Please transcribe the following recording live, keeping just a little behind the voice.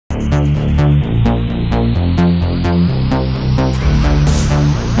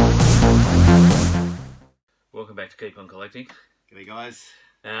to Keep On Collecting. G'day guys.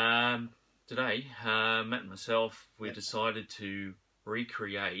 Today, Matt and myself, we decided to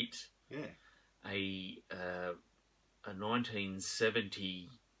recreate a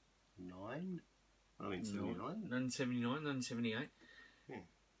 1979, 1978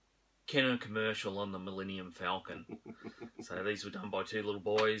 Kenner commercial on the Millennium Falcon. So these were done by two little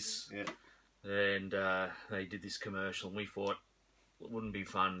boys, and they did this commercial, and we thought it wouldn't be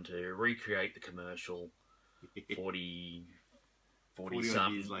fun to recreate the commercial 40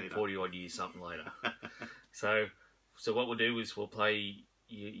 odd years something later. so what we'll do is we'll play,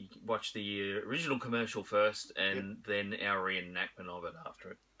 you watch the original commercial first, and then our reenactment of it after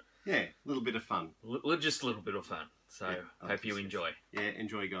it. Yeah, a little bit of fun. Just a little bit of fun. So hope you enjoy. Yeah,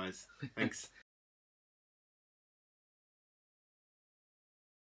 enjoy guys. Thanks.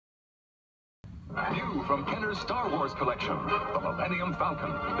 New from Kenner's Star Wars collection, the Millennium Falcon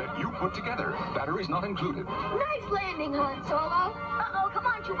that you put together. Batteries not included. Nice landing, Han Solo. Uh-oh, come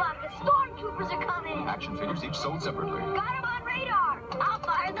on, Chewbacca. Stormtroopers are coming. Action figures each sold separately. Got him on radar. I'll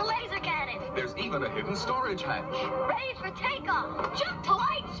fire the laser cannon. There's even a hidden storage hatch. Ready for takeoff. Jump to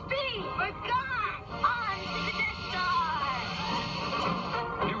light speed. We're gone. On to the Death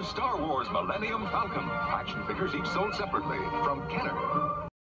Star. New Star Wars Millennium Falcon. Action figures each sold separately from Kenner.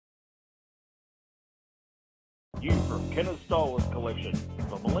 New from Kenner's Star Wars collection,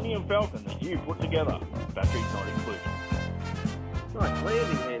 the Millennium Falcon that you put together. Batteries not included. Nice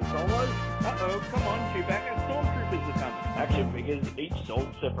landing, Han Solo. Uh-oh, come on, Chewbacca, Stormtroopers are coming. Action figures each sold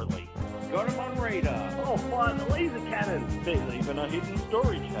separately. Got him on radar. Oh, fire the laser cannon. There's even a hidden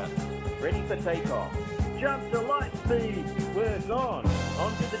storage hatch. Ready for takeoff. Jump to light speed. We're gone.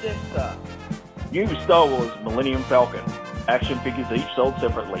 On to the Death Star. New Star Wars Millennium Falcon. Action figures each sold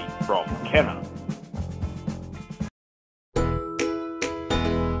separately from Kenner.